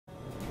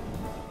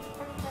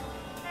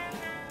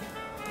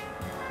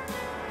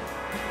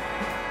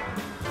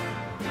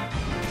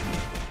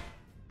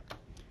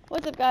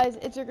What's up, guys?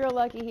 It's your girl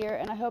Lucky here,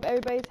 and I hope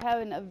everybody's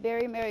having a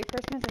very Merry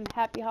Christmas and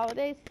Happy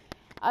Holidays.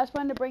 I just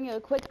wanted to bring you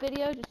a quick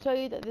video to show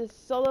you that this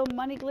solo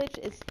money glitch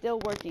is still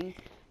working.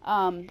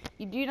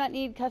 You do not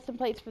need custom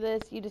plates for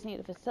this. You just need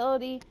a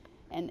facility,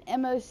 an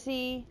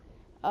MOC,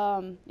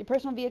 your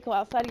personal vehicle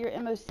outside of your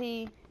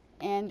MOC,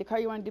 and the car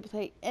you want to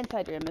duplicate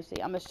inside your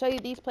MOC. I'm going to show you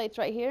these plates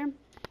right here.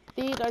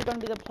 These are going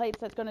to be the plates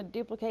that's going to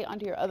duplicate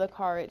onto your other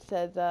car. It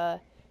says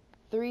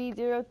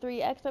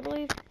 303X, I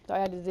believe. Sorry,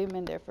 I had to zoom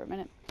in there for a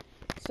minute.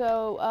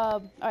 So,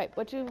 alright,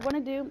 what you want to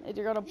do is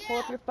you're going to pull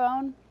up your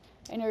phone,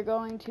 and you're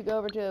going to go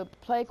over to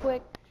Play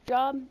Quick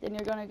Job, then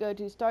you're going to go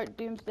to Start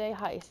Doomsday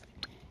Heist,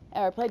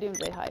 or Play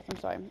Doomsday Heist, I'm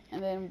sorry.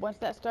 And then once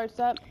that starts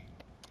up,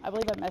 I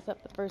believe I messed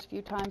up the first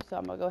few times, so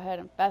I'm going to go ahead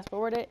and fast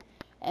forward it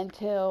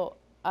until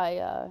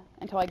I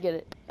get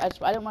it. I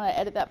didn't want to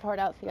edit that part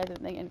out so you guys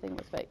didn't think anything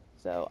was fake.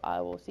 So, I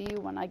will see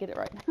you when I get it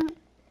right.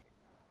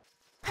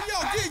 Yo,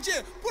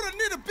 DJ, put a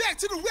nigga back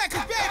to the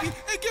record, baby,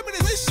 and give me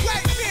this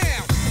right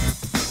now.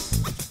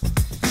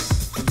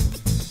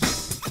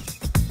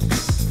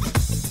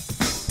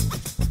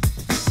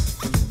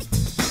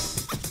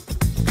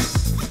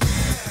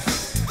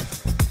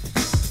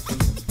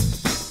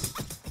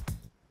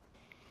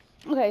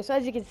 Okay, so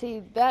as you can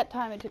see, that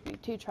time it took me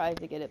 2 tries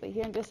to get it, but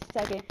here in just a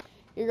second,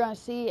 you're going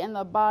to see in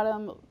the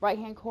bottom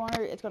right-hand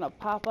corner, it's going to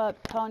pop up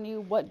telling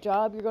you what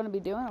job you're going to be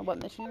doing or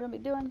what mission you're going to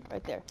be doing,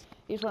 right there.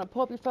 You just want to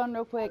pull up your phone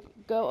real quick,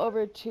 go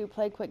over to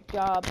Play Quick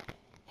Job,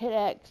 hit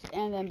X,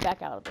 and then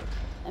back out of it.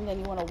 And then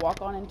you want to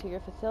walk on into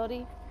your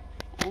facility,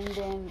 and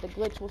then the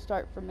glitch will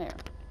start from there.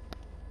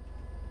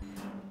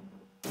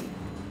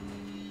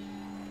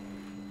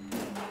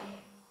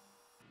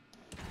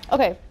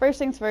 Okay, first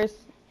things first.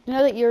 To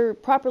know that you're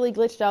properly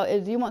glitched out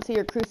is you won't see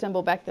your crew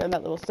symbol back there in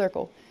that little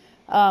circle.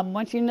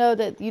 Once you know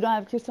that you don't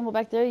have a crew symbol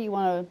back there, you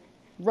want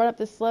to run up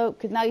the slope,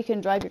 because now you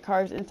can drive your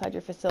cars inside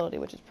your facility,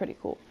 which is pretty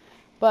cool.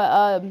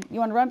 But you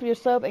want to run up your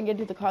slope and get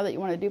to the car that you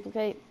want to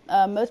duplicate.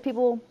 Most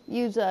people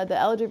use the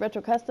LG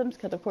Retro Customs,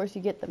 because of course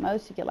you get the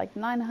most. You get like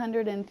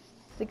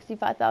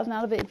 965,000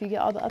 out of it if you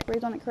get all the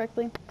upgrades on it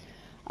correctly.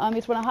 You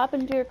just want to hop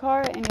into your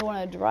car and you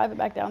want to drive it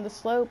back down the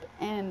slope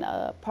and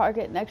park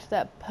it next to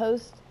that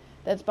post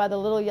that's by the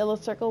little yellow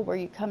circle where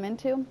you come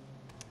into,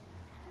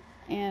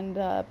 and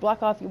you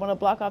want to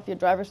block off your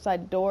driver's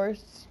side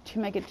doors to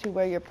make it to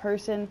where your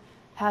person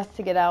has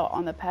to get out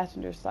on the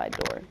passenger side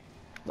door,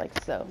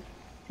 like so.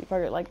 You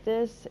park it like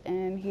this,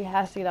 and he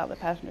has to get out the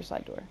passenger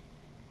side door,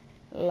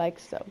 like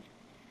so.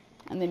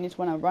 And then you just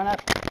want to run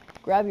up,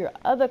 grab your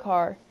other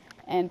car,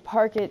 and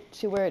park it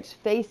to where it's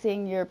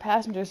facing your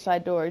passenger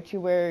side door, to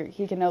where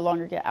he can no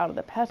longer get out of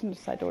the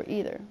passenger side door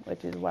either,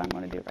 which is what I'm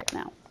going to do right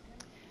now.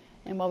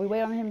 And while we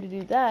wait on him to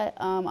do that,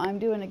 I'm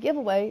doing a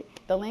giveaway.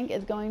 The link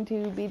is going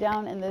to be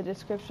down in the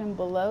description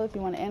below if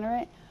you want to enter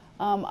it.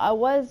 I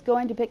was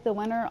going to pick the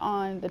winner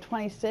on the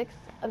 26th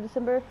of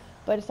December,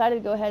 but I decided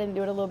to go ahead and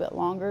do it a little bit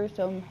longer,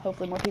 so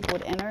hopefully more people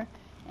would enter,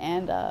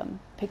 and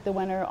pick the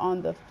winner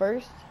on the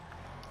 1st.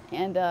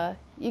 And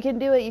you can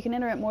do it, you can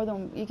enter it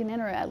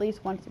at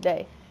least once a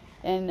day,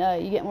 and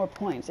you get more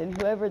points, and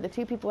whoever, the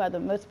 2 people who have the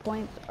most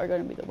points are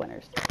going to be the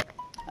winners.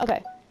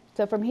 Okay.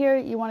 So from here,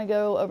 you want to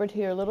go over to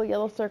your little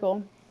yellow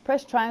circle,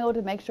 press triangle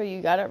to make sure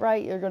you got it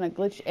right. You're going to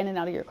glitch in and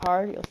out of your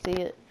car. You'll see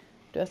it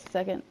in just a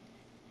second.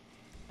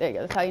 There you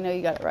go. That's how you know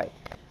you got it right.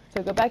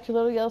 So go back to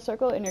your little yellow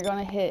circle, and you're going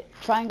to hit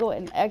triangle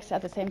and X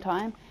at the same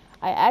time.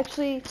 I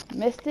actually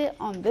missed it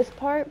on this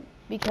part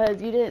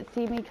because you didn't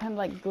see me kind of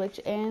like glitch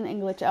in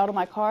and glitch out of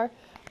my car.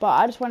 But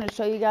I just wanted to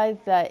show you guys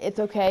that it's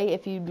okay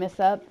if you mess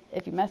up.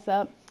 If you mess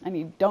up and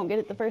you don't get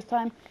it the first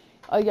time,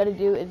 all you got to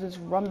do is just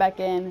run back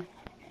in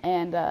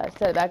and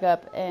set it back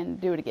up and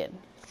do it again.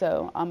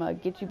 So I'm gonna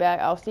get you back.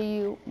 I'll see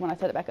you when I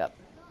set it back up.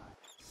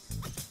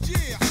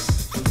 Yeah.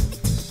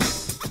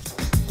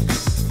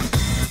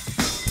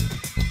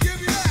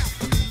 Give it up.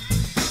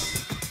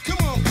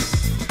 Come on.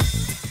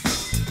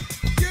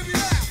 Give it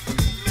up.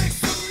 Make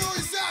some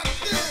noise out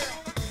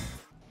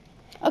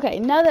there. Okay,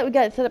 now that we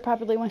got it set up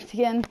properly once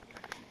again,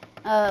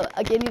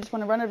 you just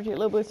want to run over to your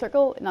little blue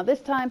circle. Now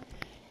this time,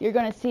 you're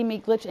going to see me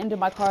glitch into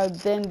my car,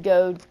 then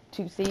go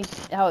to see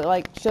how it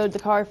like showed the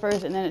car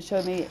first, and then it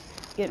showed me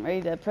getting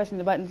ready to pressing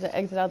the button to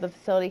exit out of the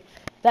facility.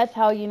 That's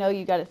how you know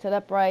you got it set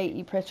up right.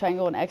 You press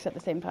triangle and X at the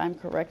same time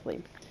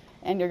correctly.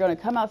 And you're going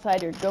to come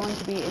outside. You're going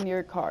to be in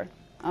your car.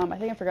 I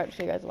think I forgot to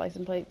show you guys the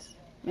license plates.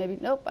 Maybe.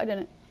 Nope, I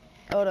didn't.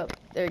 Hold up.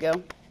 There you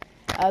go.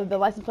 The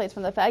license plates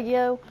from the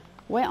Faggio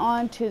went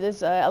on to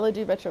this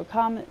LG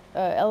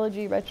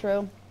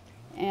Retro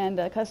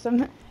and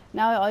Custom.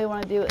 Now all you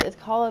want to do is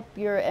call up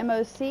your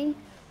MOC.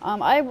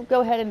 I will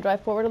go ahead and drive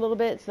forward a little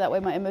bit so that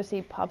way my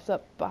MOC pops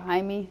up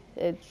behind me.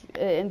 It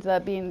ends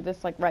up being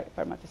just like right in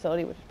front of my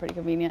facility, which is pretty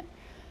convenient.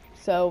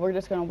 So we're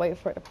just going to wait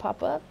for it to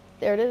pop up.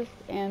 There it is.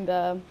 And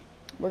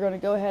we're going to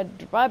go ahead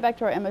and drive back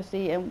to our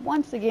MOC. And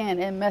once again,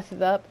 it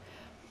messes up.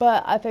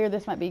 But I figured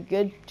this might be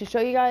good to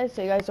show you guys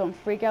so you guys don't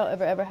freak out if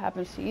it ever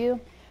happens to you.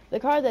 The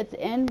car that's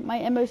in my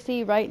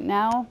MOC right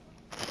now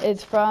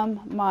is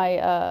from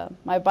my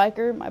my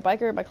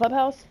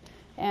clubhouse.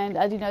 And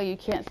as you know, you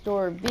can't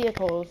store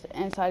vehicles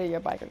inside of your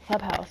biker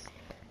clubhouse.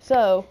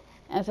 So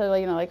instead of,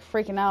 you know, like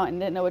freaking out and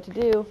didn't know what to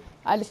do,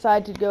 I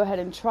decided to go ahead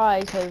and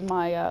try, because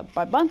my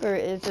bunker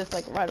is just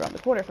like right around the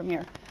corner from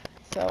here.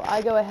 So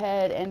I go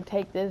ahead and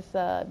take this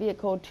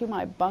vehicle to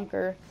my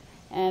bunker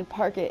and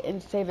park it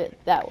and save it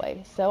that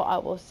way. So I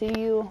will see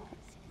you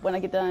when I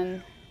get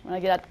done, when I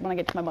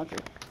get to my bunker.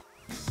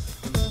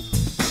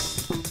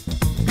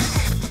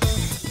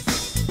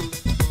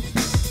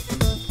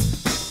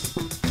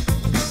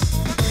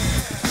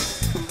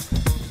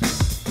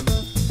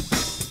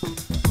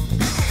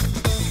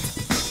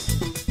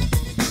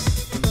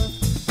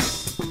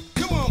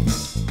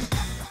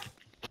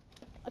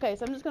 Okay,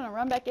 so I'm just going to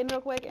run back in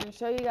real quick and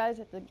show you guys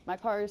that my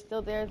car is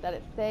still there, that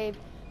it's saved.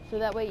 So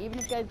that way, even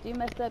if you guys do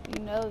mess up,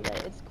 you know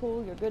that it's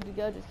cool, you're good to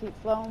go, just keep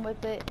flowing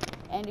with it.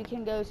 And you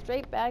can go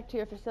straight back to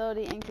your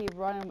facility and keep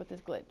running with this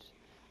glitch.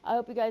 I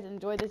hope you guys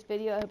enjoyed this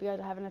video. I hope you guys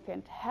are having a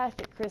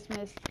fantastic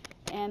Christmas.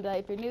 And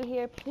if you're new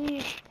here,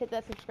 please hit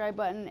that subscribe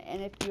button.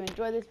 And if you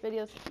enjoy this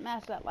video,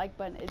 smash that like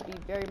button. It'd be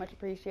very much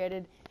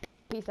appreciated.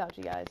 Peace out,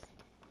 you guys.